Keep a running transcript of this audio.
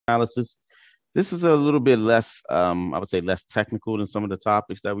analysis. This is a little bit less, I would say, less technical than some of the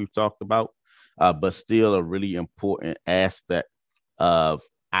topics that we've talked about, but still a really important aspect of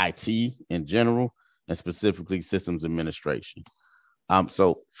IT in general, and specifically systems administration.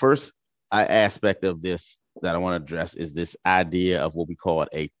 So first aspect of this that I want to address is this idea of what we call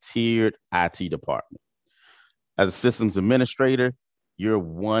a tiered IT department. As a systems administrator, you're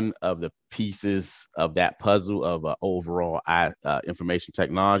one of the pieces of that puzzle of an overall information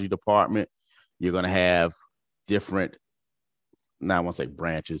technology department. You're going to have different, now I want to say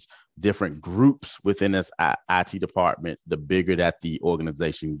branches, different groups within this IT department, the bigger that the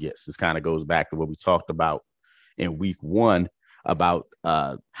organization gets. This kind of goes back to what we talked about in week one about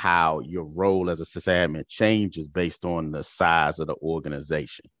how your role as a sysadmin changes based on the size of the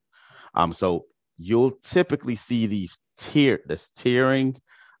organization. So you'll typically see this tiering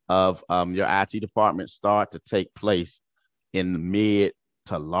of your IT department start to take place in the mid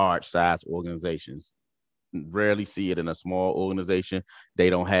to large size organizations. Rarely see it in a small organization. They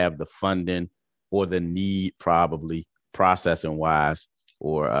don't have the funding or the need, probably processing wise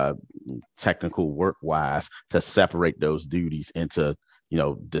or technical work wise, to separate those duties into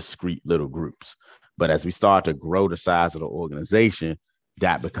discrete little groups. But as we start to grow the size of the organization,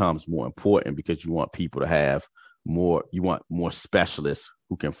 that becomes more important because you want people to have more. You want more specialists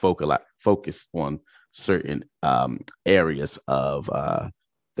who can focus on certain areas of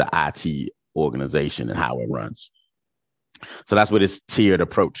the IT organization and how it runs. So that's where this tiered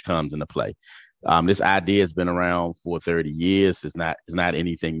approach comes into play. This idea has been around for 30 years. It's not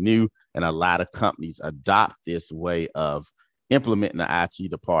anything new, and a lot of companies adopt this way of implementing the IT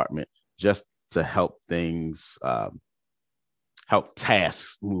department just to help things, help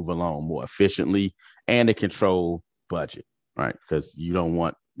tasks move along more efficiently, and to control budget, right? Because you don't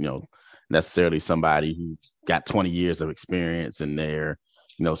want necessarily somebody who's got 20 years of experience and they're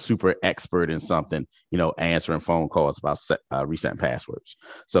super expert in something, answering phone calls about reset passwords.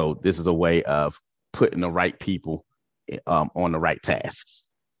 So this is a way of putting the right people on the right tasks.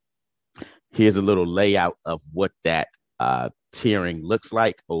 Here's a little layout of what that tiering looks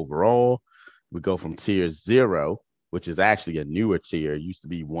like overall. We go from tier 0, which is actually a newer tier. It used to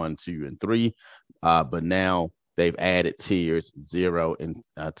be 1, 2, and 3, but now they've added tiers 0 and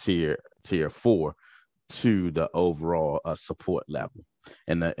tier 4 to the overall support level.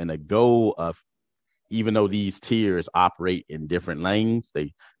 And the goal of, even though these tiers operate in different lanes,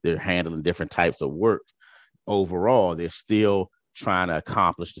 they're handling different types of work. Overall, they're still trying to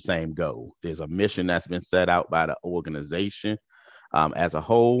accomplish the same goal. There's a mission that's been set out by the organization as a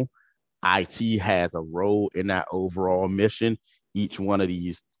whole. IT has a role in that overall mission. Each one of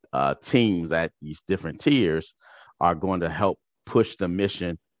these teams at these different tiers are going to help push the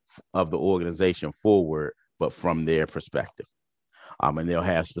mission of the organization forward, but from their perspective. And they'll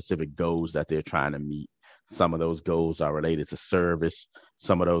have specific goals that they're trying to meet. Some of those goals are related to service.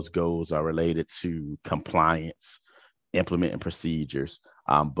 Some of those goals are related to compliance, implementing procedures.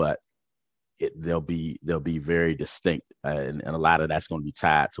 But they'll be very distinct, and a lot of that's going to be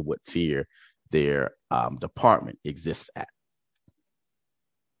tied to what tier their department exists at.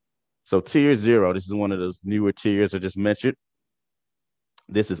 So tier 0, this is one of those newer tiers I just mentioned.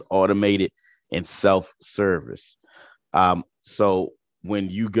 This is automated and self-service. So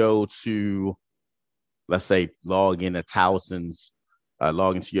when you go to, let's say, log into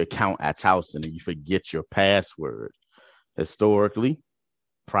your account at Towson and you forget your password, historically,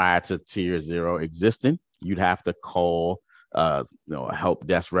 prior to tier 0 existing, you'd have to call a help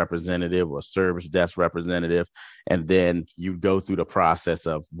desk representative or service desk representative, and then you go through the process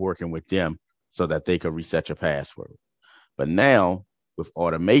of working with them so that they could reset your password. But now with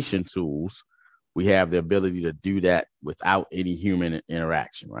automation tools, we have the ability to do that without any human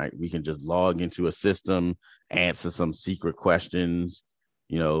interaction, right? We can just log into a system, answer some secret questions,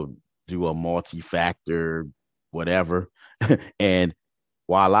 do a multi-factor, whatever. And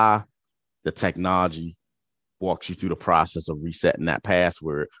voila, the technology walks you through the process of resetting that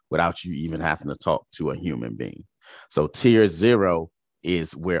password without you even having to talk to a human being. So tier 0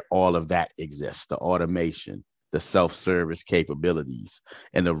 is where all of that exists, the automation, the self-service capabilities.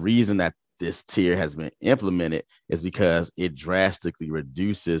 And the reason that this tier has been implemented is because it drastically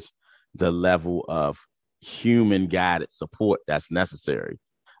reduces the level of human guided support that's necessary.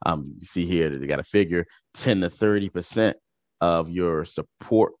 You see here that they got a figure 10 to 30% of your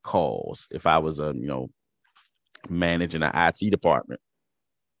support calls. If I was managing an IT department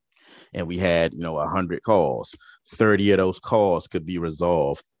and we had 100 calls, 30 of those calls could be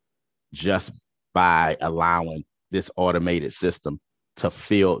resolved just by allowing this automated system to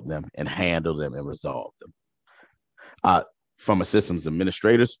field them and handle them and resolve them. from a systems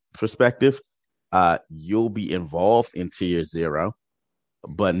administrator's perspective, you'll be involved in tier zero,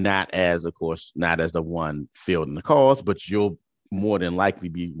 but not as, of course, not as the one fielding the calls, but you'll more than likely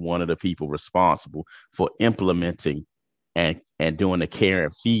be one of the people responsible for implementing and doing the care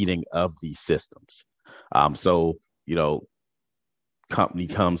and feeding of these systems. So, company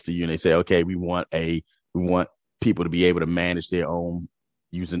comes to you and they say, okay, we want people to be able to manage their own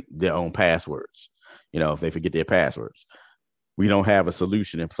using their own passwords. If they forget their passwords, we don't have a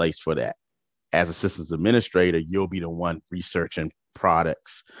solution in place for that. As a systems administrator, you'll be the one researching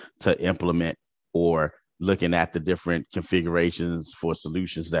products to implement or looking at the different configurations for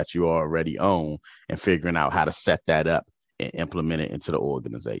solutions that you already own and figuring out how to set that up and implement it into the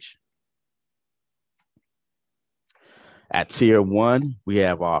organization. At tier one, we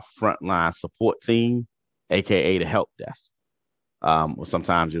have our frontline support team, aka the help desk. Or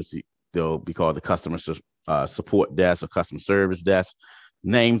sometimes they'll be called the customer support desk or customer service desk.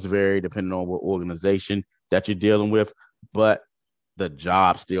 Names vary depending on what organization that you're dealing with, but the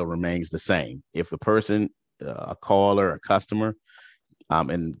job still remains the same. If the person, a caller, a customer,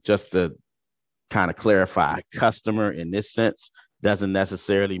 and just to kind of clarify, customer in this sense doesn't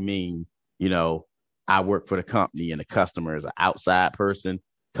necessarily mean, I work for the company and the customer is an outside person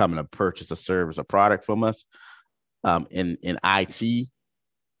coming to purchase a service or product from us. In IT,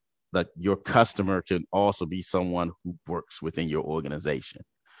 your customer can also be someone who works within your organization.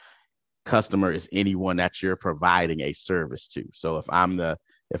 Customer is anyone that you're providing a service to. So if I'm a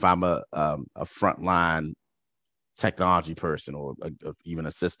frontline technology person or even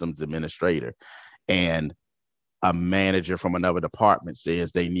a systems administrator, and a manager from another department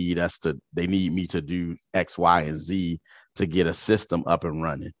says they need me to do X, Y, and Z to get a system up and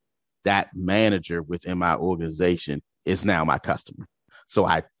running, that manager within my organization is now my customer. So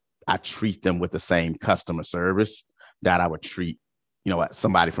I treat them with the same customer service that I would treat,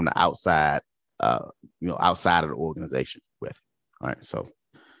 somebody from the outside, outside of the organization with. All right. So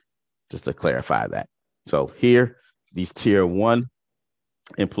just to clarify that. So here, these tier one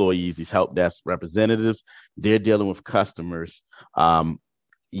employees, these help desk representatives, they're dealing with customers,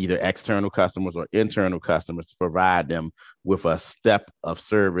 either external customers or internal customers, to provide them with a step of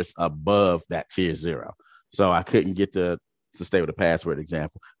service above that tier zero. So I couldn't get to stay with the password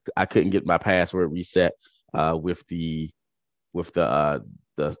example. I couldn't get my password reset with the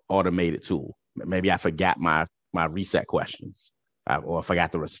automated tool. Maybe I forgot my reset questions, or I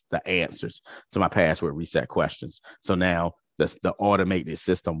forgot the answers to my password reset questions. So now the automated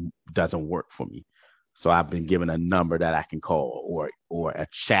system doesn't work for me. So I've been given a number that I can call or a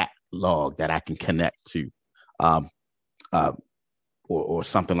chat log that I can connect to, or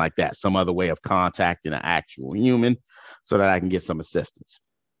something like that, some other way of contacting an actual human so that I can get some assistance.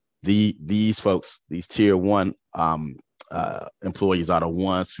 These folks, these tier one employees are the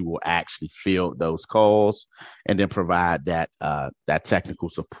ones who will actually field those calls and then provide that technical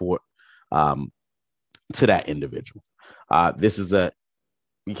support to that individual.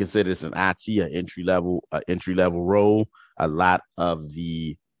 We consider this an IT, an entry level role. A lot of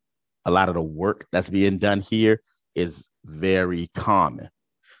the work that's being done here is very common.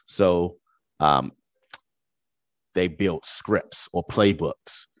 So they build scripts or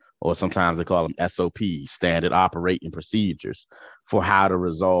playbooks, or sometimes they call them SOPs, standard operating procedures, for how to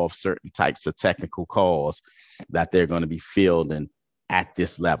resolve certain types of technical calls that they're going to be fielding at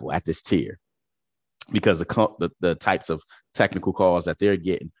this level, at this tier. Because the types of technical calls that they're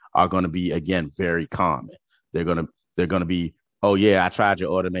getting are going to be, again, very common. They're going to be, oh yeah, I tried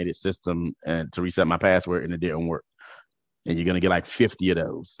your automated system and to reset my password and it didn't work. And you're going to get like 50 of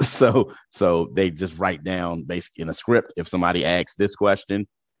those. So they just write down basically in a script, if somebody asks this question,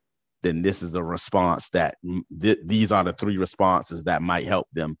 then this is the response that these are the three responses that might help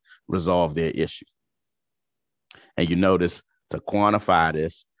them resolve their issue. And you notice, to quantify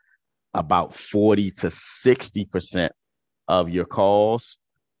this, about 40 to 60% of your calls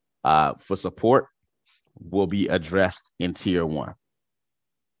for support will be addressed in tier one.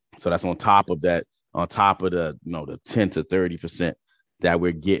 So that's on top of the the 10 to 30% that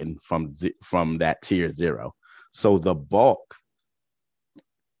we're getting from that tier zero. So the bulk,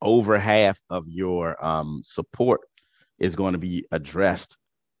 over half of your support, is going to be addressed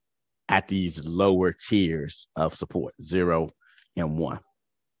at these lower tiers of support, 0 and 1.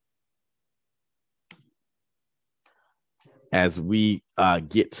 As we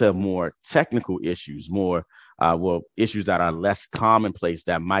get to more technical issues, issues that are less commonplace,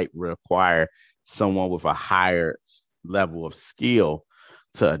 that might require someone with a higher level of skill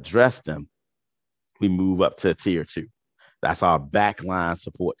to address them, we move up to tier 2. That's our backline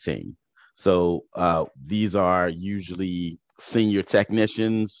support team. So these are usually senior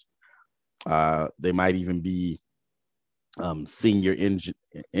technicians. They might even be senior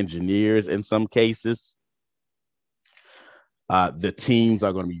engineers in some cases. The teams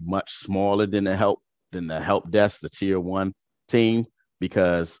are going to be much smaller than the help desk, the tier one team,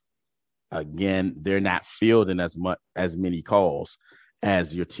 because again, they're not fielding as many calls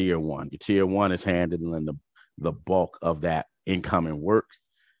as your tier one. Your tier one is handling the bulk of that incoming work,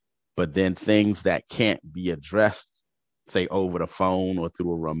 but then things that can't be addressed, say over the phone or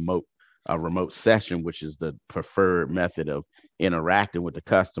through a remote session, which is the preferred method of interacting with the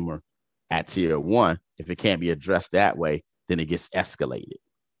customer at tier one. If it can't be addressed that way, then it gets escalated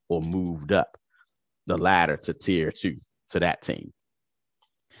or moved up the ladder to tier two, to that team.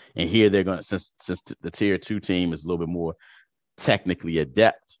 And here they're going to, since the tier two team is a little bit more technically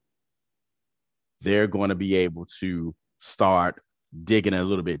adept, they're going to be able to start digging a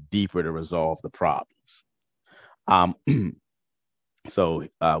little bit deeper to resolve the problems. So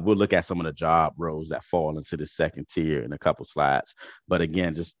we'll look at some of the job roles that fall into the second tier in a couple slides. But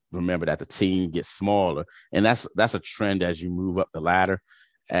again, just remember that the team gets smaller, and that's a trend as you move up the ladder.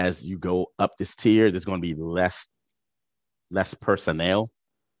 As you go up this tier, there's going to be less personnel,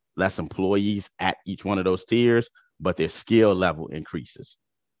 less employees at each one of those tiers, but their skill level increases.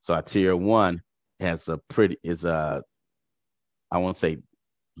 So our tier one has I won't say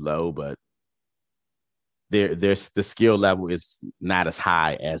low, but there's the skill level is not as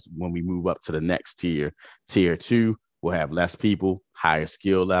high as when we move up to the next tier. Tier two will have less people, higher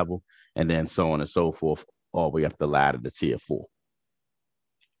skill level, and then so on and so forth, all the way up the ladder to tier four.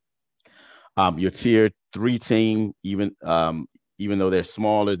 Your tier three team, even though they're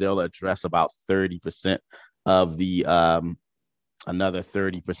smaller, they'll address about 30% of the another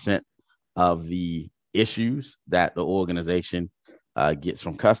 30% of the issues that the organization gets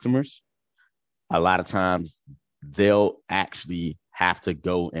from customers. A lot of times they'll actually have to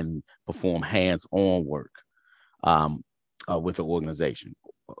go and perform hands-on work with the organization.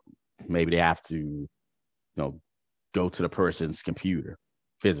 Maybe they have to, go to the person's computer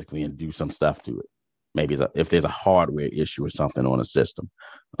physically and do some stuff to it. Maybe if there's a hardware issue or something on a system,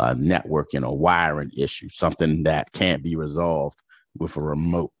 networking or wiring issue, something that can't be resolved with a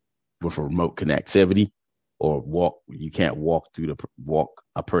remote connectivity, or you can't walk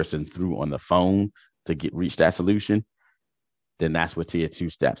a person through on the phone to reach that solution, then that's where tier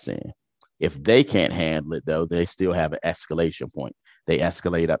two steps in. If they can't handle it, though, they still have an escalation point. They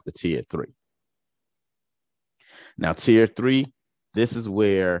escalate up to tier three. Now, tier three, this is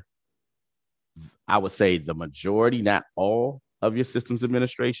where I would say the majority, not all of your systems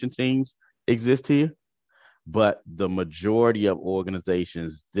administration teams exist here, but the majority of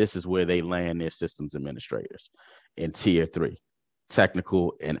organizations, this is where they land their systems administrators in tier three,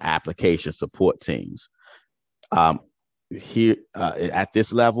 technical and application support teams. Here at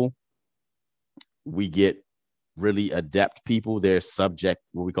this level, we get really adept people. They're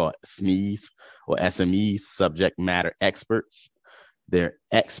what we call SMEs or SMEs, subject matter experts. They're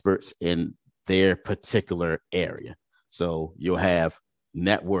experts in their particular area. So you'll have a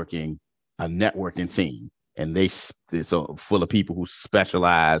networking team, and they're so full of people who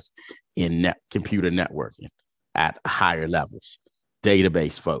specialize in computer networking at higher levels,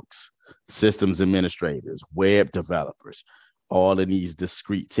 database folks, systems administrators, web developers, all of these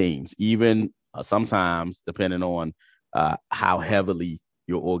discrete teams. Even sometimes, depending on how heavily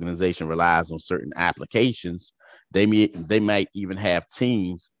your organization relies on certain applications, they might even have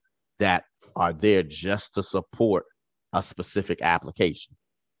teams that are there just to support a specific application.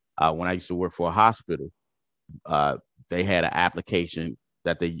 When I used to work for a hospital, they had an application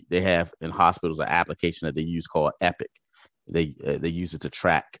that they have in hospitals, an application that they use called Epic. They use it to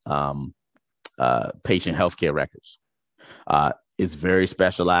track patient healthcare records. It's very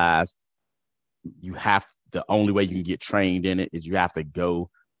specialized. The only way you can get trained in it is you have to go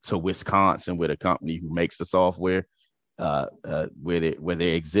to Wisconsin with a company who makes the software, where they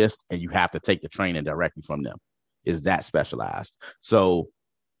exist, and you have to take the training directly from them. Is that specialized? So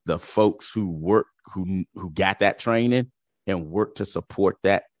the folks who got that training and worked to support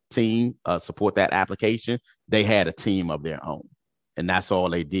that team, support that application, they had a team of their own, and that's all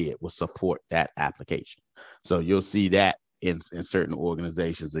they did was support that application. So you'll see that in certain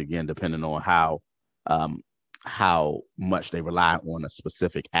organizations, again, depending on how much they rely on a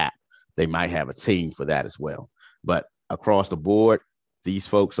specific app, they might have a team for that as well. But across the board, these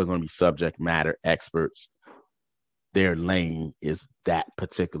folks are going to be subject matter experts. Their lane is that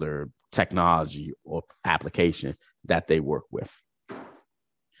particular technology or application that they work with.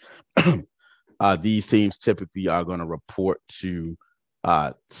 These teams typically are going to report to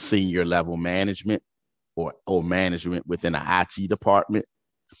senior level management. or management within the IT department.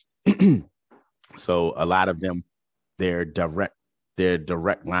 So a lot of them, their direct their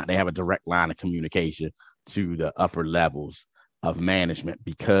direct line, they have a direct line of communication to the upper levels of management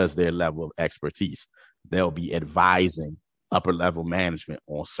because their level of expertise. They'll be advising upper level management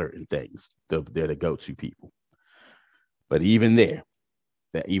on certain things. They're the go-to people. But even there,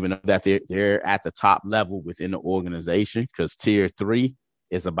 that even that they're at the top level within the organization, because tier three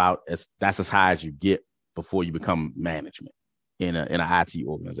is about that's as high as you get before you become management in an IT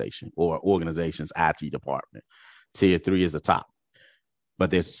organization or organization's IT department. Tier three is the top,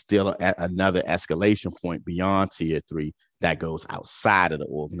 but there's still another escalation point beyond tier three that goes outside of the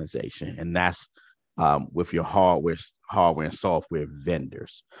organization, and that's with your hardware and software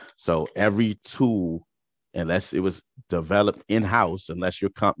vendors. So every tool, unless it was developed in-house, unless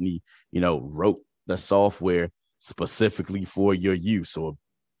your company, wrote the software specifically for your use or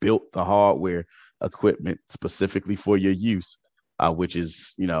built the hardware equipment specifically for your use, which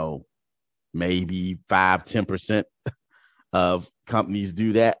is, maybe 5-10% of companies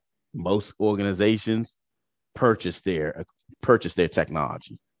do that. Most organizations purchase their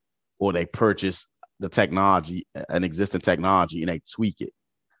technology, or they purchase the technology, an existing technology, and they tweak it.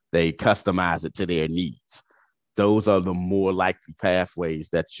 They customize it to their needs. Those are the more likely pathways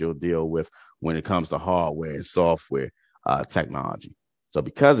that you'll deal with when it comes to hardware and software technology. So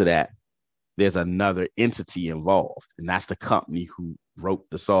because of that, there's another entity involved, and that's the company who wrote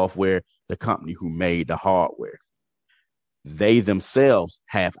the software, the company who made the hardware. They themselves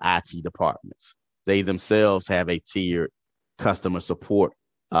have IT departments. They themselves have a tiered customer support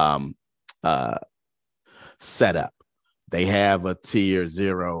setup. They have a tier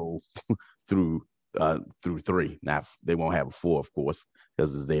 0 through 3. Now they won't have a 4, of course,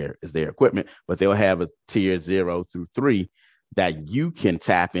 because it's their equipment, but they'll have a tier 0 through 3 that you can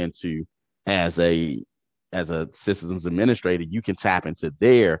tap into as a systems administrator. You can tap into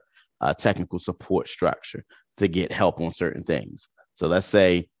their technical support structure to get help on certain things. So let's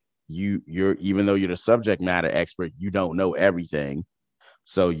say you're even though you're the subject matter expert, you don't know everything.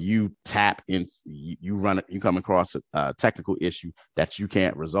 So you tap in, you come across a technical issue that you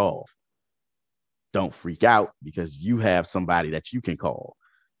can't resolve. Don't freak out, because you have somebody that you can call.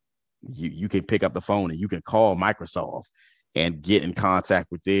 You can pick up the phone and you can call Microsoft and get in contact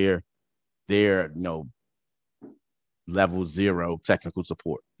with their level 0 technical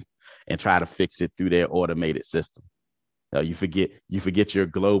support and try to fix it through their automated system. You forget your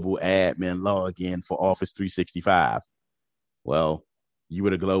global admin login for Office 365. Well, you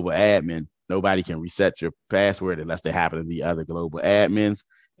were the global admin. Nobody can reset your password unless they happen to be other global admins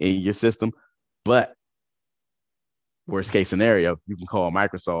in your system. But worst case scenario, you can call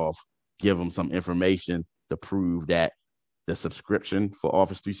Microsoft, give them some information to prove that the subscription for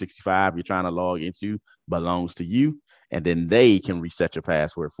Office 365 you're trying to log into belongs to you, and then they can reset your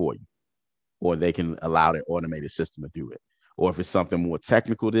password for you, or they can allow their automated system to do it. Or if it's something more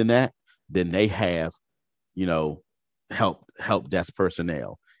technical than that, then they have, help desk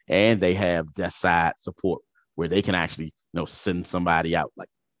personnel, and they have desk side support where they can actually, send somebody out. Like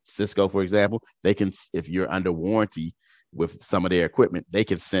Cisco, for example, they can, if you're under warranty with some of their equipment, they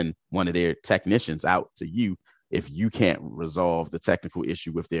can send one of their technicians out to you if you can't resolve the technical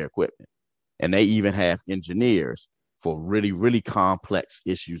issue with their equipment. And they even have engineers for really, really complex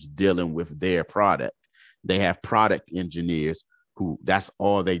issues dealing with their product. They have product engineers who that's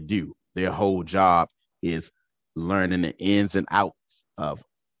all they do. Their whole job is learning the ins and outs of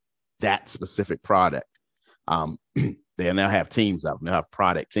that specific product. They now have teams of them. They'll have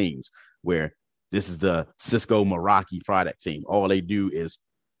product teams where this is the Cisco Meraki product team. All they do is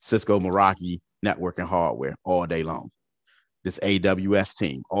Cisco Meraki network and hardware all day long. This AWS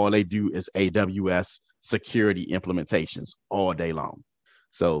team, all they do is AWS security implementations all day long.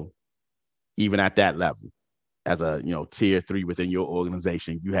 So even at that level, as a tier 3 within your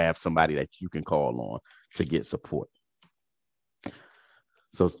organization, you have somebody that you can call on to get support.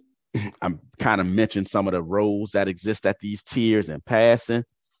 So I'm kind of mentioned some of the roles that exist at these tiers in passing,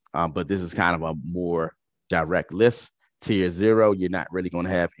 but this is kind of a more direct list. Tier 0, you're not really going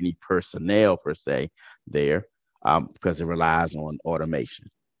to have any personnel per se there, because it relies on automation,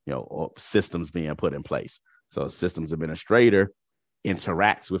 or systems being put in place. So systems administrator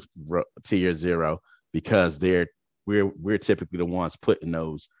interacts with tier 0 because we're typically the ones putting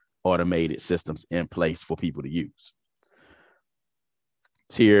those automated systems in place for people to use.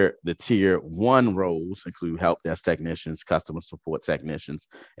 The tier 1 roles include help desk technicians, customer support technicians,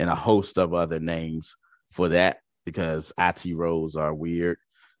 and a host of other names for that, because IT roles are weird.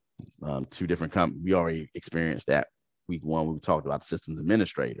 2 different companies. We already experienced that week 1. We talked about the systems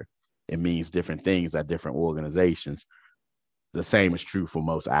administrator. it means different things at different organizations. The same is true for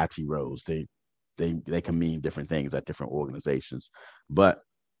most IT roles. They can mean different things at different organizations. But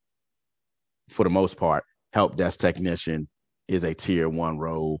for the most part, help desk technician is a tier one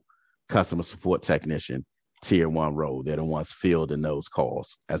role. Customer support technician, tier one role. They're the ones fielding those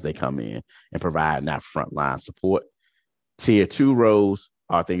calls as they come in and providing that frontline support. Tier two roles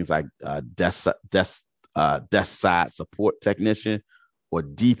are things like desk side support technician or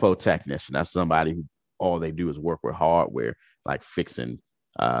depot technician. That's somebody who all they do is work with hardware, like fixing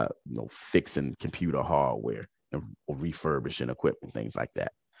computer hardware or refurbishing equipment, things like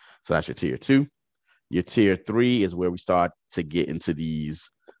that. So that's your tier two. Your tier three is where we start to get into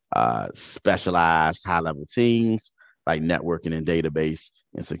these specialized high-level teams like networking and database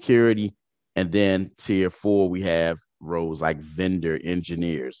and security. And then tier four, we have roles like vendor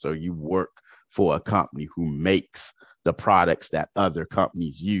engineers. So you work for a company who makes the products that other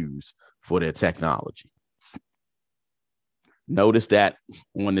companies use for their technology. Notice that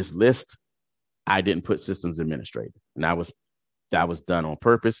on this list, I didn't put systems administrator. And that was done on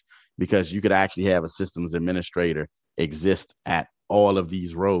purpose because you could actually have a systems administrator exist at all of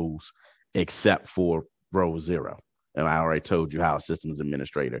these roles except for role 0. And I already told you how a systems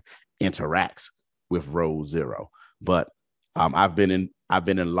administrator interacts with role 0. But I've been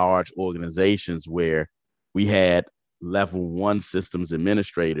in large organizations where we had level 1 systems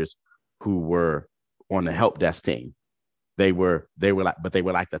administrators who were on the help desk team. They were like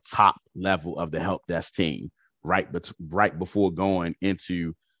the top level of the help desk team right before going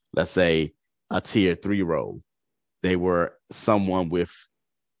into, let's say, a tier 3 role. They were someone with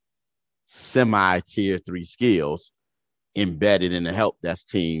semi tier 3 skills embedded in the help desk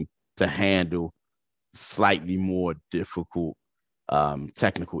team to handle slightly more difficult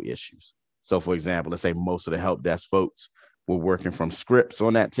technical issues. So, for example, let's say most of the help desk folks were working from scripts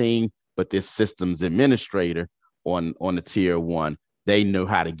on that team, but this systems administrator on the tier 1, they know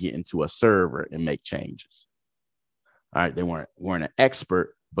how to get into a server and make changes. All right, they weren't an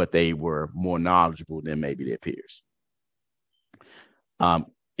expert, but they were more knowledgeable than maybe their peers.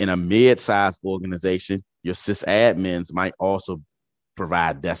 In a mid-sized organization, your sysadmins might also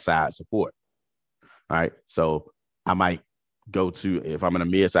provide desk side support. All right, so I might if I'm in a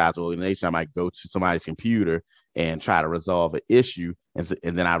mid-sized organization, I might go to somebody's computer and try to resolve an issue, and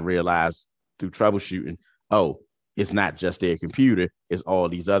then I realize through troubleshooting, oh, it's not just their computer, it's all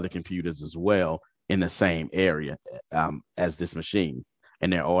these other computers as well in the same area as this machine,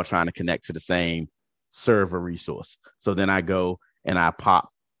 and they're all trying to connect to the same server resource. So then I go and I pop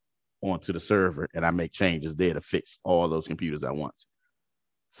onto the server and I make changes there to fix all those computers at once.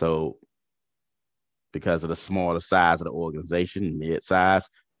 So because of the smaller size of the organization, mid-size,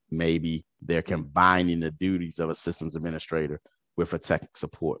 maybe they're combining the duties of a systems administrator with a tech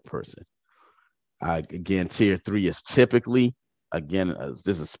support person. Again, tier 3 is typically, this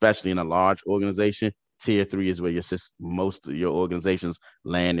is especially in a large organization, tier 3 is where most of your organizations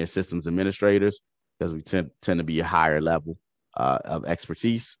land their systems administrators, because we tend to be a higher level of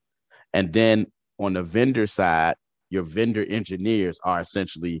expertise. And then on the vendor side, your vendor engineers are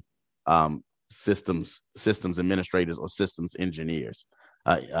essentially systems administrators or systems engineers.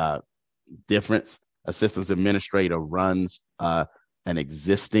 Difference: a systems administrator runs an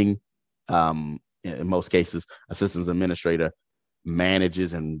existing, in most cases, a systems administrator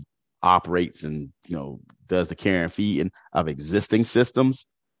manages and operates and does the care and feeding of existing systems,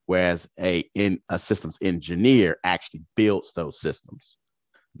 whereas a systems engineer actually builds those systems.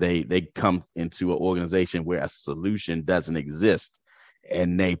 They come into an organization where a solution doesn't exist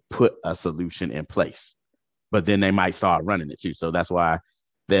and they put a solution in place, but then they might start running it too. So that's why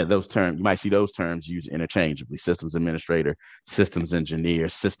those terms, you might see those terms used interchangeably: systems administrator, systems engineer,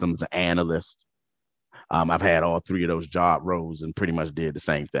 systems analyst. I've had all 3 of those job roles and pretty much did the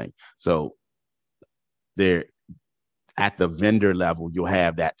same thing. So they're at the vendor level, you'll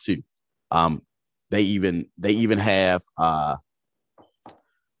have that too. They even have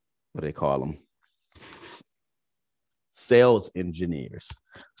what do they call them? Sales engineers.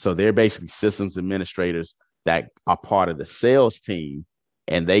 So they're basically systems administrators that are part of the sales team,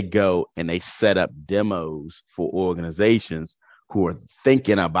 and they go and they set up demos for organizations who are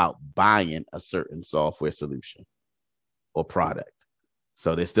thinking about buying a certain software solution or product.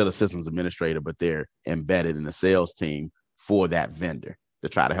 So they're still a systems administrator, but they're embedded in the sales team for that vendor to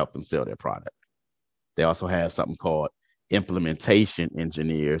try to help them sell their product. They also have something called implementation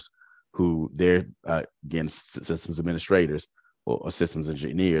engineers, who they're, again, systems administrators or systems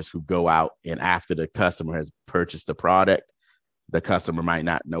engineers who go out, and after the customer has purchased the product, the customer might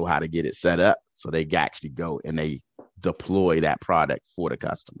not know how to get it set up. So they actually go and they deploy that product for the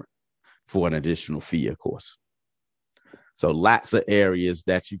customer. for an additional fee, of course. So lots of areas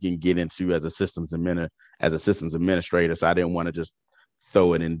that you can get into as a systems administrator. So I didn't want to just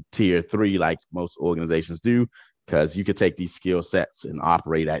throw it in tier 3 like most organizations do, because you could take these skill sets and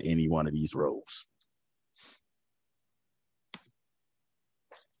operate at any one of these roles.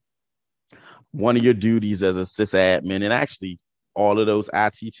 One of your duties as a sysadmin, and actually all of those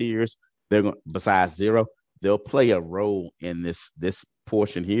IT tiers, they're going, besides zero, they'll play a role in this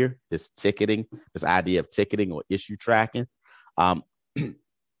portion here, this ticketing, this idea of ticketing or issue tracking. Um,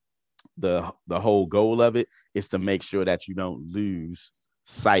 the whole goal of it is to make sure that you don't lose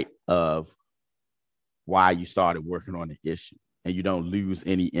sight of why you started working on the issue, and you don't lose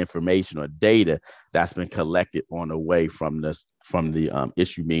any information or data that's been collected on the way from the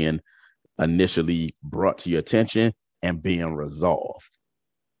issue being initially brought to your attention and being resolved.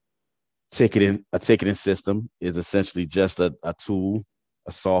 A ticketing system is essentially just a tool,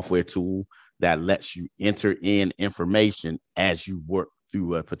 a software tool that lets you enter in information as you work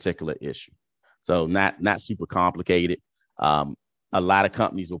through a particular issue. So not super complicated. A lot of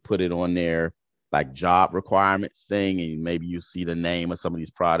companies will put it on their like job requirements thing, and maybe you see the name of some of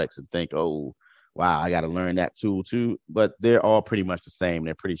these products and think, oh, wow, I got to learn that tool too. But they're all pretty much the same.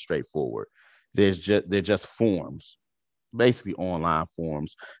 They're pretty straightforward. They're just forms, basically online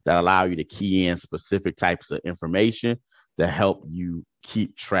forms that allow you to key in specific types of information to help you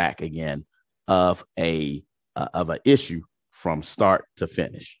keep track again of an issue from start to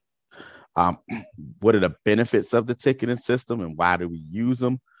finish. What are the benefits of the ticketing system and why do we use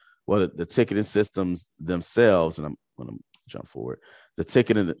them? Well, the ticketing systems themselves, and I'm going to jump forward, the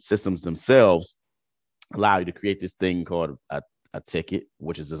ticketing systems themselves allow you to create this thing called a ticket,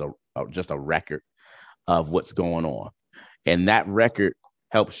 which is just a record of what's going on. And that record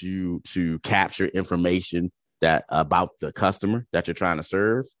helps you to capture information that about the customer that you're trying to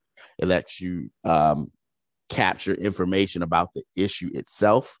serve. It lets you capture information about the issue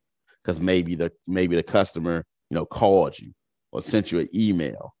itself, because maybe the customer, called you or sent you an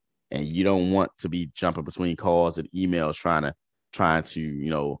email, and you don't want to be jumping between calls and emails trying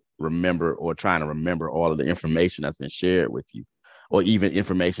to remember all of the information that's been shared with you, or even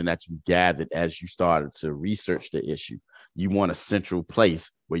information that you gathered as you started to research the issue. You want a central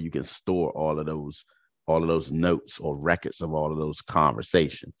place where you can store all of those notes or records of all of those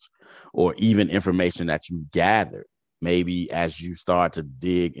conversations, or even information that you gathered. Maybe as you start to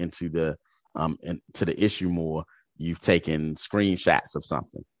dig into the issue more, you've taken screenshots of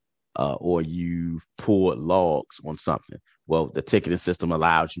something, or you've pulled logs on something. Well, the ticketing system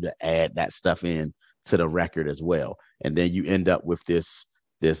allows you to add that stuff in to the record as well, and then you end up with this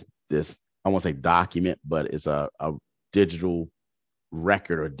I won't say document, but it's a digital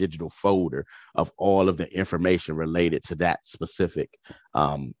record or digital folder of all of the information related to that specific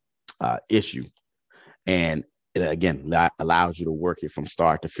issue. And it, again, allows you to work it from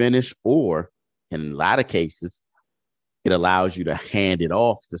start to finish, or in a lot of cases, it allows you to hand it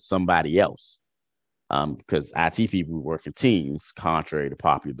off to somebody else, because IT people work in teams, contrary to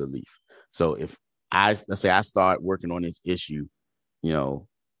popular belief. So if let's say I start working on this issue,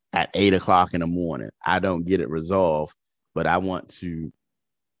 at 8 o'clock in the morning, I don't get it resolved, but I want to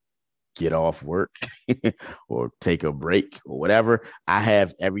get off work or take a break or whatever. I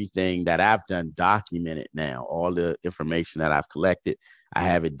have everything that I've done documented now, all the information that I've collected, I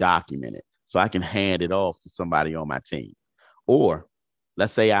have it documented. So I can hand it off to somebody on my team. Or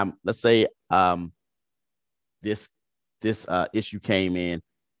let's say this issue came in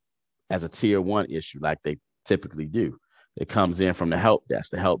as a tier 1 issue, like they typically do. It comes in from the help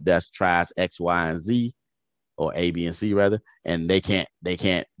desk. The help desk tries X, Y, and Z, or A, B, and C rather, and they can't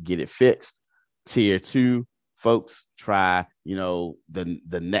get it fixed. Tier 2 folks try, the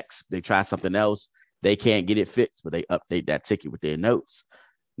next, they try something else. They can't get it fixed, but they update that ticket with their notes.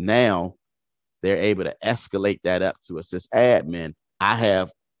 Now they're able to escalate that up to a sysadmin. I have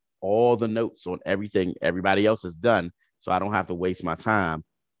all the notes on everything everybody else has done, so I don't have to waste my time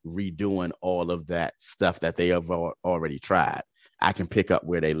redoing all of that stuff that they have already tried. I can pick up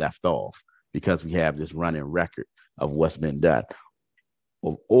where they left off because we have this running record of what's been done.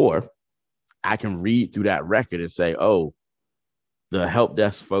 Or I can read through that record and say, oh, the help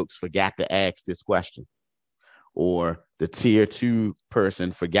desk folks forgot to ask this question, or the tier 2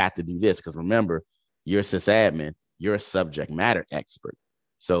 person forgot to do this. Because remember, you're a sysadmin, you're a subject matter expert.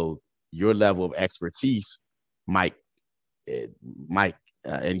 So your level of expertise might,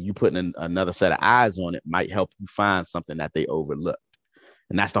 and you putting another set of eyes on it might help you find something that they overlooked.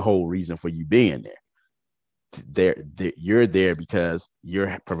 And that's the whole reason for you being there. You're there because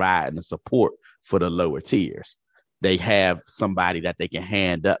you're providing the support for the lower tiers. They have somebody that they can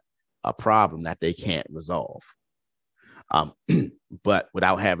hand up a problem that they can't resolve. Um, but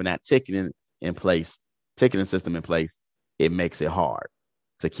without having that in place, ticketing system in place, it makes it hard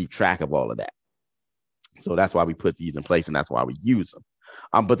to keep track of all of that. So that's why we put these in place, and that's why we use them.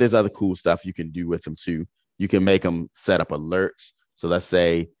 But there's other cool stuff you can do with them too. You can make them set up alerts. So let's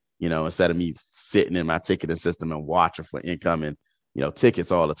say, instead of me sitting in my ticketing system and watching for incoming,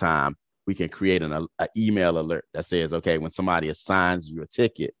 tickets all the time, we can create an email alert that says, okay, when somebody assigns you a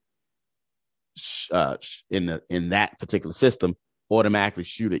ticket in that particular system, automatically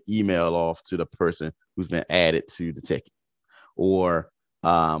shoot an email off to the person who's been added to the ticket. Or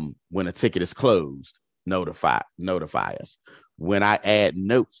when a ticket is closed, notify us. When I add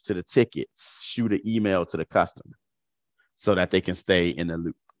notes to the ticket, shoot an email to the customer so that they can stay in the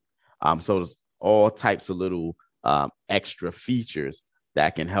loop. So there's all types of little extra features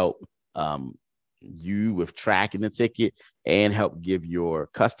that can help you with tracking the ticket and help give your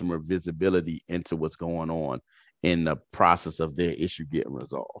customer visibility into what's going on in the process of their issue getting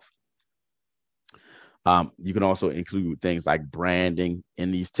resolved. You can also include things like branding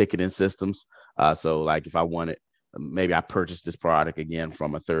in these ticketing systems. So like if I wanted, maybe I purchased this product again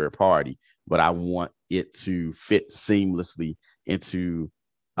from a third party, but I want it to fit seamlessly into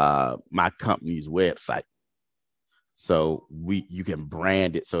my company's website. So you can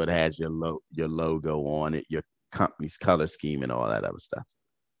brand it so it has your logo on it, your company's color scheme, and all that other stuff.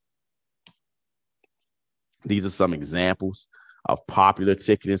 These are some examples of popular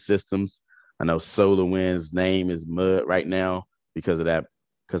ticketing systems. I know SolarWinds' name is mud right now because of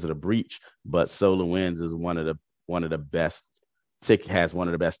the breach, but SolarWinds is one of the best has one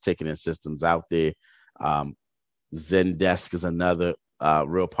of the best ticketing systems out there. Zendesk is another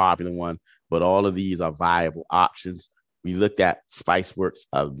real popular one, but all of these are viable options. We looked at Spiceworks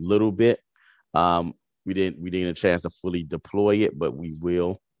a little bit. We didn't get a chance to fully deploy it, but we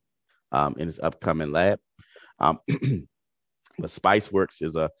will in this upcoming lab. But Spiceworks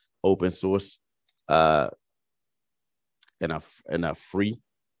is a open source and a free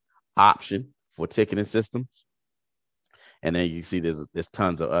option for ticketing systems. And then you see there's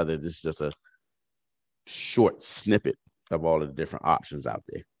tons of other. This is just a short snippet of all of the different options out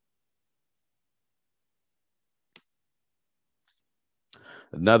there.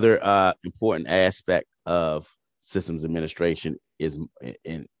 Another important aspect of systems administration is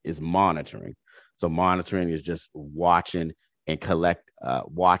monitoring. So monitoring is just watching and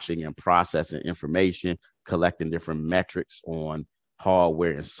processing information, collecting different metrics on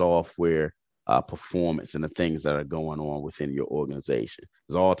hardware and software performance and the things that are going on within your organization.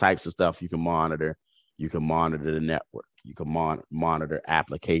 There's all types of stuff you can monitor. You can monitor the network. You can monitor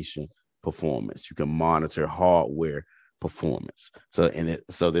application performance. You can monitor hardware performance. So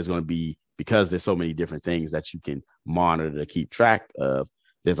there's going to be, because there's so many different things that you can monitor to keep track of,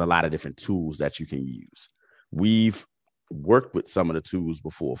 there's a lot of different tools that you can use. We've worked with some of the tools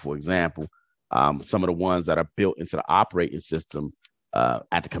before. For example, some of the ones that are built into the operating system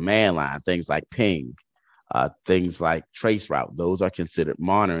at the command line, things like ping, things like traceroute, those are considered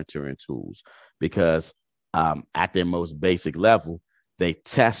monitoring tools because at their most basic level, they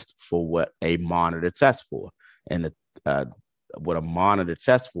test for what a monitor tests for. And what a monitor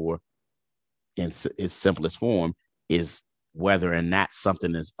tests for in its simplest form is whether or not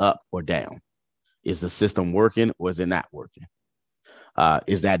something is up or down. Is the system working or is it not working?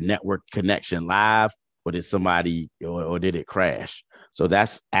 Is that network connection live or did somebody or did it crash? So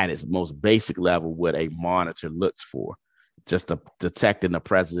that's at its most basic level what a monitor looks for, just detecting the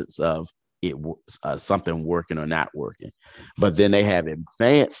presence of something working or not working. But then they have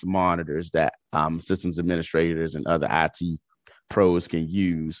advanced monitors that systems administrators and other IT pros can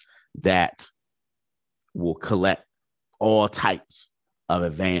use that will collect all types of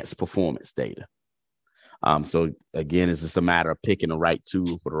advanced performance data. So again, it's just a matter of picking the right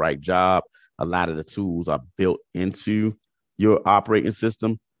tool for the right job. A lot of the tools are built into your operating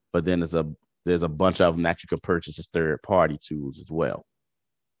system, but then there's a bunch of them that you can purchase as third-party tools as well.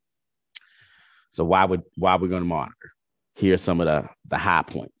 So why we're going to monitor? Here are some of the high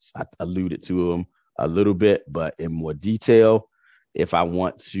points. I alluded to them a little bit, but in more detail, if I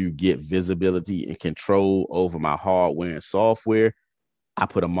want to get visibility and control over my hardware and software, I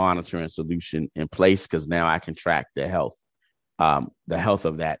put a monitoring solution in place because now I can track the health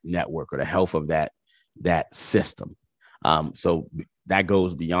of that network or the health of that system. So that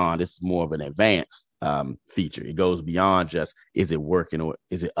goes beyond, it's more of an advanced feature. It goes beyond just, is it working or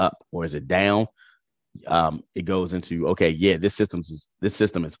is it up or is it down? It goes into, okay, yeah, this system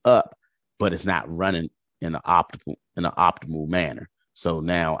is up, but it's not running in an optimal manner. So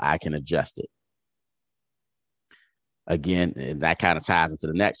now I can adjust it. Again, and that kind of ties into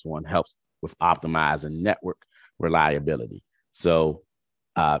the next one, helps with optimizing network reliability. So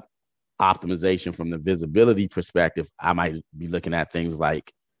optimization from the visibility perspective, I might be looking at things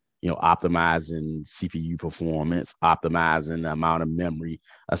like, optimizing CPU performance, optimizing the amount of memory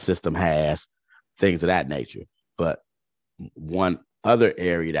a system has, things of that nature. But one other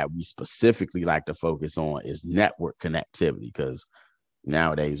area that we specifically like to focus on is network connectivity, because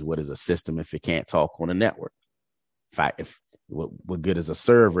nowadays, what is a system if it can't talk on a network? If what good is a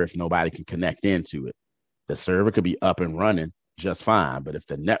server if nobody can connect into it? The server could be up and running just fine, but if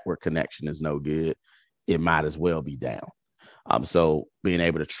the network connection is no good, it might as well be down. So being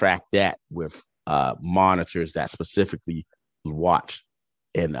able to track that with monitors that specifically watch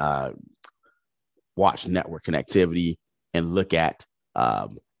and watch network connectivity and look at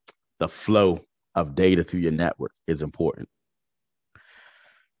the flow of data through your network is important.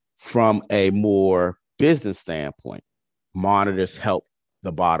 From a more business standpoint, monitors help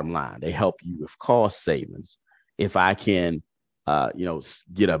the bottom line. They help you with cost savings. If I can,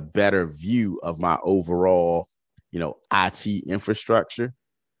 get a better view of my overall, IT infrastructure,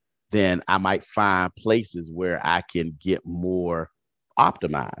 then I might find places where I can get more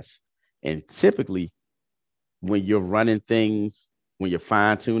optimized. And typically, when you're running things, when you're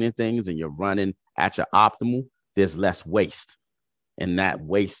fine tuning things and you're running at your optimal, there's less waste. And that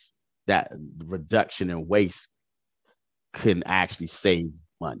reduction in waste can actually save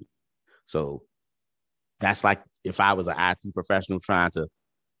money. So that's like if I was an IT professional trying to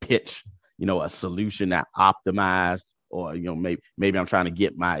pitch, a solution that optimized, or maybe I'm trying to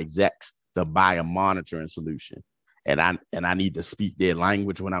get my execs to buy a monitoring solution, and I need to speak their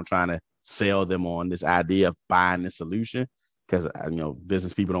language when I'm trying to sell them on this idea of buying this solution, because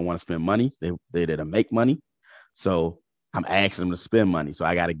business people don't want to spend money. They're there to make money. So I'm asking them to spend money. So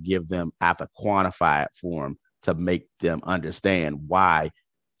I got to I have to quantify it for them to make them understand why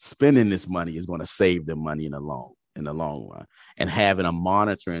spending this money is going to save them money in the long run. And having a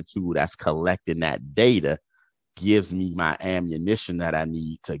monitoring tool that's collecting that data gives me my ammunition that I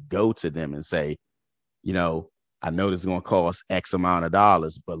need to go to them and say, I know this is going to cost X amount of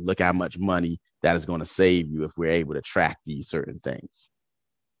dollars, but look how much money that is going to save you if we're able to track these certain things.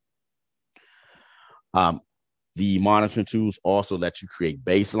 The monitoring tools also let you create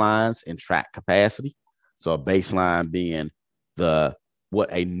baselines and track capacity. So a baseline being what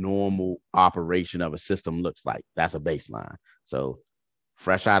a normal operation of a system looks like. That's a baseline. So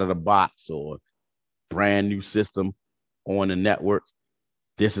fresh out of the box or brand new system on the network,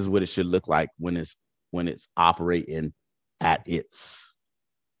 this is what it should look like when it's operating at its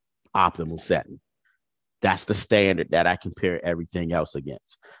optimal setting. That's the standard that I compare everything else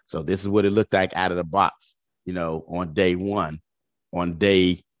against. So this is what it looked like out of the box, on day one. On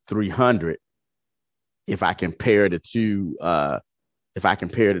day 300, if I compare the two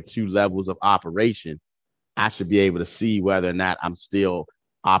levels of operation, I should be able to see whether or not I'm still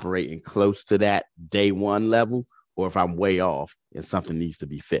operating close to that day one level, or if I'm way off and something needs to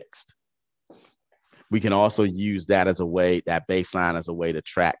be fixed. We can also use that baseline as a way to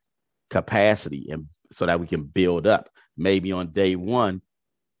track capacity, and so that we can build up. Maybe on day one,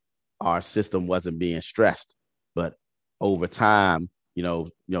 our system wasn't being stressed, but over time,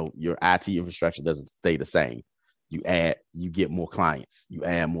 your IT infrastructure doesn't stay the same. You get more clients, you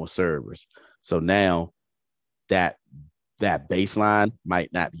add more servers. So now that baseline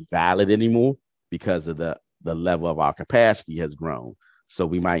might not be valid anymore because of the level of our capacity has grown. So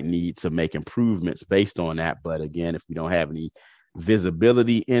we might need to make improvements based on that. But again, if we don't have any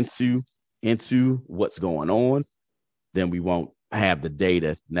visibility into what's going on, then we won't have the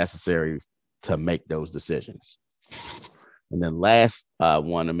data necessary to make those decisions. And then last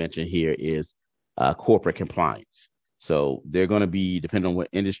one to mention here is corporate compliance. So they're going to be, depending on what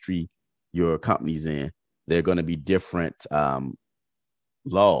industry your company's in, they're going to be different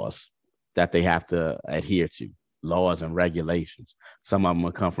laws that they have to adhere to, laws and regulations. Some of them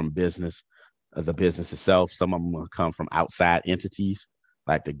will come from the business itself. Some of them will come from outside entities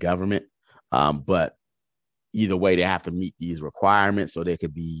like the government. But either way, they have to meet these requirements, so there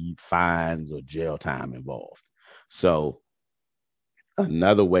could be fines or jail time involved. So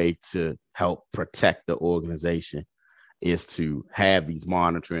another way to help protect the organization is to have these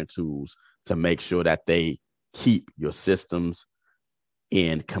monitoring tools to make sure that they keep your systems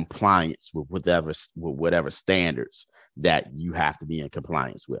in compliance with whatever standards that you have to be in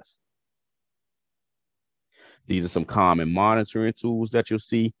compliance with. These are some common monitoring tools that you'll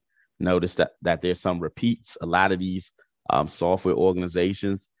see. Notice that there's some repeats. A lot of these software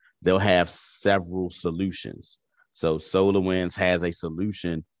organizations, they'll have several solutions. So SolarWinds has a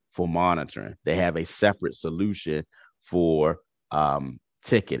solution for monitoring. They have a separate solution for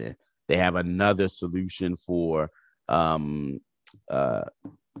ticketing. They have another solution for IP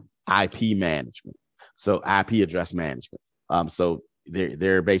management, so IP address management. So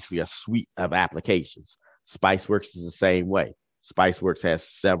they're basically a suite of applications. Spiceworks is the same way. Spiceworks has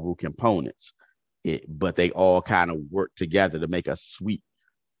several components, but they all kind of work together to make a suite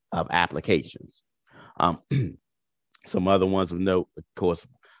of applications. Some other ones of note, of course,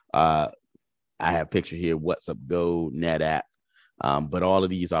 I have pictured here WhatsUp Go, NetApp, but all of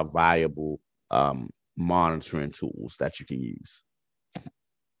these are viable monitoring tools that you can use.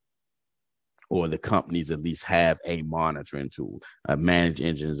 Or the companies at least have a monitoring tool. Manage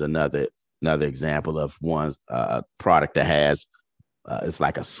Engine is another example of one product that has it's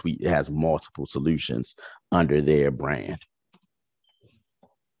like a suite. It has multiple solutions under their brand.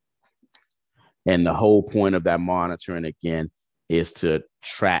 And the whole point of that monitoring, again, is to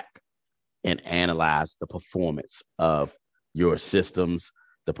track and analyze the performance of your systems,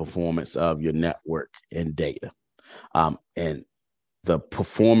 the performance of your network and data. And the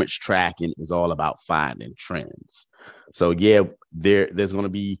performance tracking is all about finding trends. So yeah, there's going to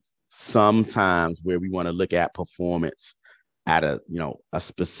be some times where we want to look at performance at a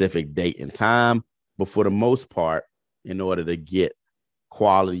specific date and time, but for the most part, in order to get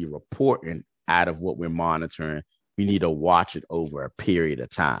quality reporting out of what we're monitoring, we need to watch it over a period of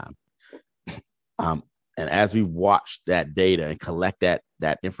time. And as we watch that data and collect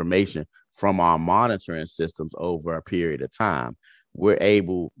that information from our monitoring systems over a period of time,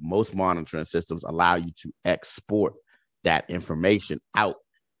 most monitoring systems allow you to export that information out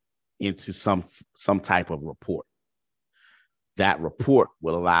into some type of report. That report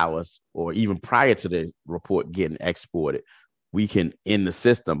will allow us, or even prior to the report getting exported, we can, in the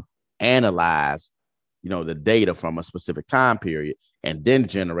system, analyze, the data from a specific time period and then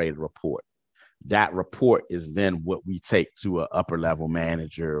generate a report. That report is then what we take to an upper level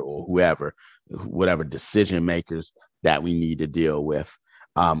manager or whatever decision makers that we need to deal with.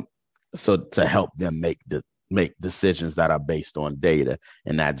 So to help them make decisions that are based on data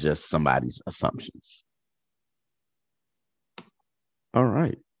and not just somebody's assumptions. All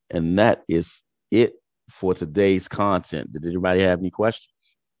right. And that is it for today's content. Did anybody have any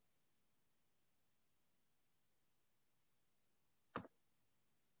questions?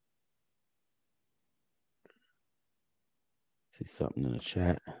 See something in the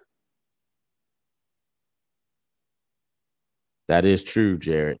chat. That is true,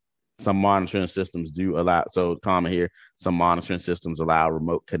 Jared. Some monitoring systems do allow, so comment here, some monitoring systems allow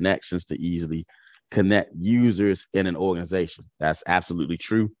remote connections to easily connect users in an organization. That's absolutely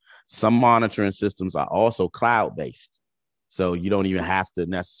true. Some monitoring systems are also cloud-based. So you don't even have to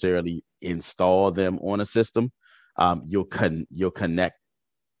necessarily install them on a system. You'll connect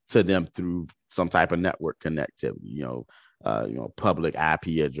to them through some type of network connectivity, public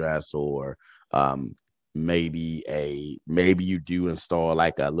IP address, or maybe you do install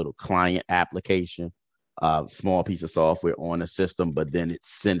like a little client application, small piece of software on a system, but then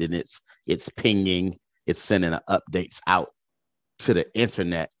it's pinging, it's sending updates out to the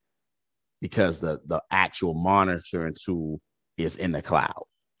internet because the actual monitoring tool is in the cloud.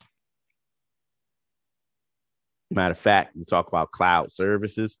 Matter of fact, we talk about cloud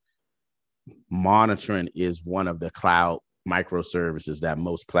services. Monitoring is one of the cloud microservices that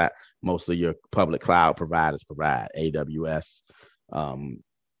most of your public cloud providers provide. AWS,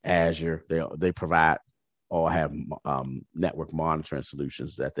 Azure, they provide, all have network monitoring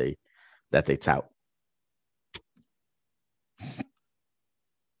solutions that they tout.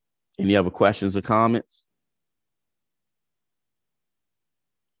 Any other questions or comments?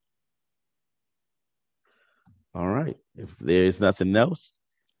 All right. If there's nothing else,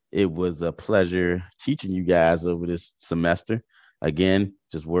 it was a pleasure teaching you guys over this semester. Again,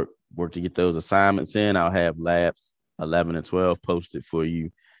 just work to get those assignments in. I'll have labs 11 and 12 posted for you,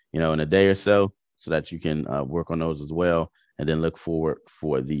 in a day or so that you can work on those as well. And then look forward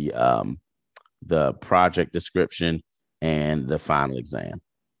for the project description and the final exam.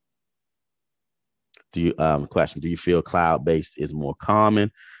 Question, do you feel cloud-based is more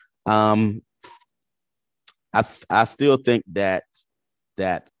common? I still think that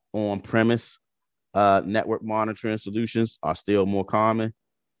on-premise network monitoring solutions are still more common,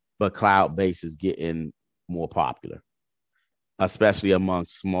 but cloud-based is getting more popular, especially among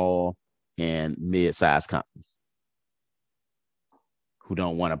small and mid-sized companies who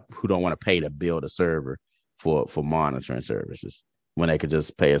don't want to pay to build a server for monitoring services when they could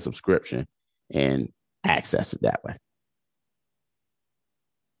just pay a subscription and access it that way.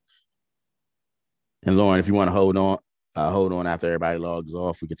 And Lauren, if you want to hold on after everybody logs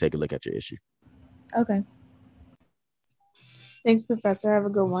off, we can take a look at your issue. Okay. Thanks, Professor. Have a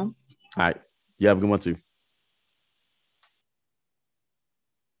good one. All right. You have a good one too.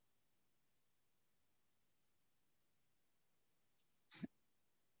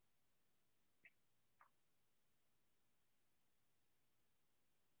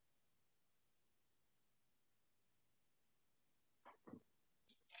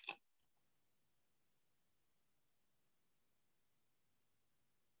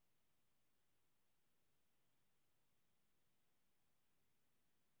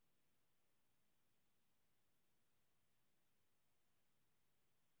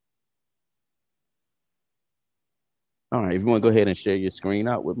 All right. If you want to go ahead and share your screen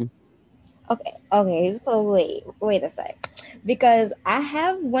out with me. Okay. So wait a sec, because I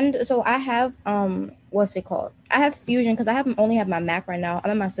have what's it called? I have Fusion because I have only have my Mac right now.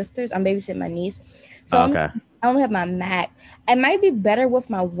 I'm at my sister's. I'm babysitting my niece, so Okay. I only have my Mac. It might be better with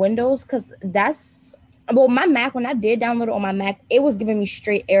my Windows because that's well, my Mac when I did download it on my Mac, it was giving me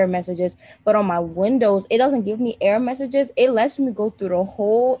straight error messages. But on my Windows, it doesn't give me error messages. It lets me go through the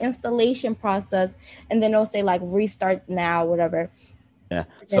whole installation process, and then it'll say like restart now, whatever. Yeah.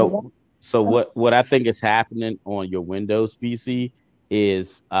 Then So what I think is happening on your Windows PC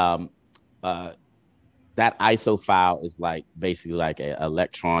is uh that ISO file is like basically like an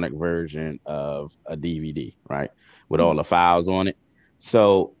electronic version of a DVD, right? With all the files on it.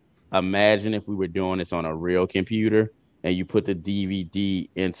 So imagine if we were doing this on a real computer and you put the DVD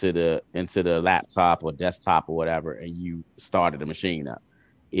into the laptop or desktop or whatever, and you started the machine up.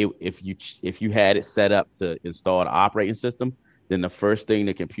 If you had it set up to install the operating system, then the first thing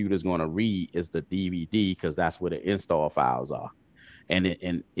the computer is going to read is the DVD because that's where the install files are.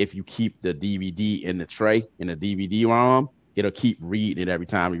 And if you keep the DVD in the tray in the DVD ROM, it'll keep reading it every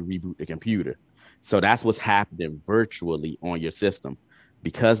time you reboot the computer. So that's what's happening virtually on your system.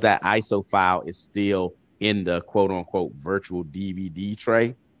 Because that ISO file is still in the quote unquote virtual DVD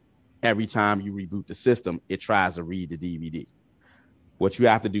tray, every time you reboot the system, it tries to read the DVD. What you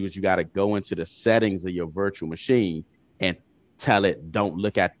have to do is you got to go into the settings of your virtual machine and tell it, don't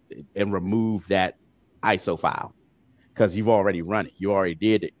look at and remove that ISO file because you've already run it. You already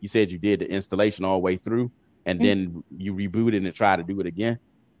did it. You said you did the installation all the way through, and then you reboot it and try to do it again.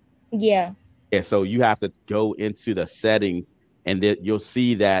 yeah. Yeah, so you have to go into the settings, and then you'll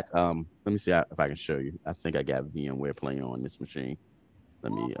see that. Let me see if I can show you. I think I got VMware playing on this machine.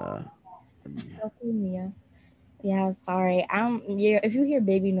 Let me. Let me. Okay, Mia. Yeah, sorry. Yeah, if you hear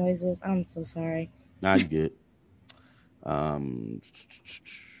baby noises, I'm so sorry. Now you good. Um,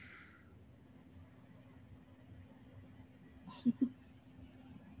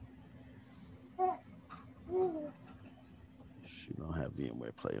 she don't have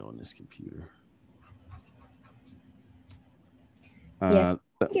VMware play on this computer. Yeah, Uh,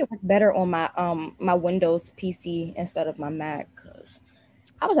 I think it worked better on my Windows PC instead of my Mac because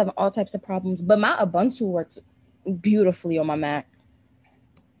I was having all types of problems. But my Ubuntu works beautifully on my Mac.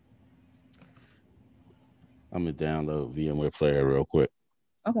 I'm gonna download VMware Player real quick.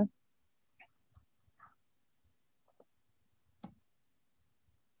 Okay.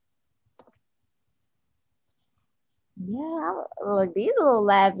 Yeah, look, these little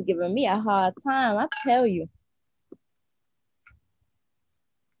labs giving me a hard time. I tell you.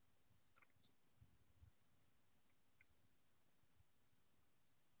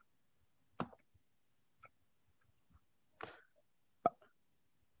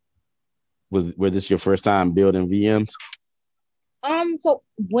 Was this your first time building VMs? So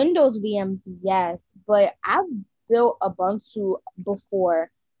Windows VMs, yes, but I've built Ubuntu before.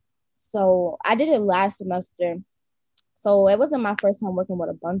 So I did it last semester. So it wasn't my first time working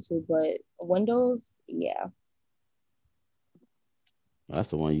with Ubuntu, but Windows, yeah. That's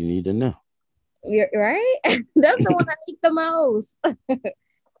the one you need to know. You're right. That's the one I need the most.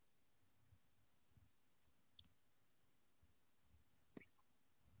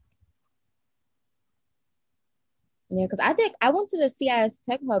 Yeah, because I went to the CIS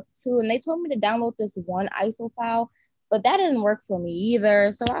Tech Hub too, and they told me to download this one ISO file, but that didn't work for me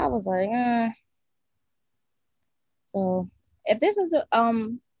either. So I was like, So if this is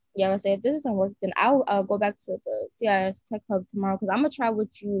yeah, let's say if this doesn't work, then I'll go back to the CIS Tech Hub tomorrow because I'm gonna try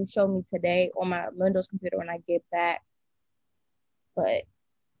what you showed me today on my Windows computer when I get back. But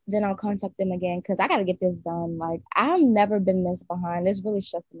then I'll contact them again because I gotta get this done. Like I've never been this behind. It's really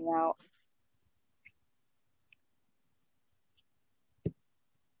stressing me out.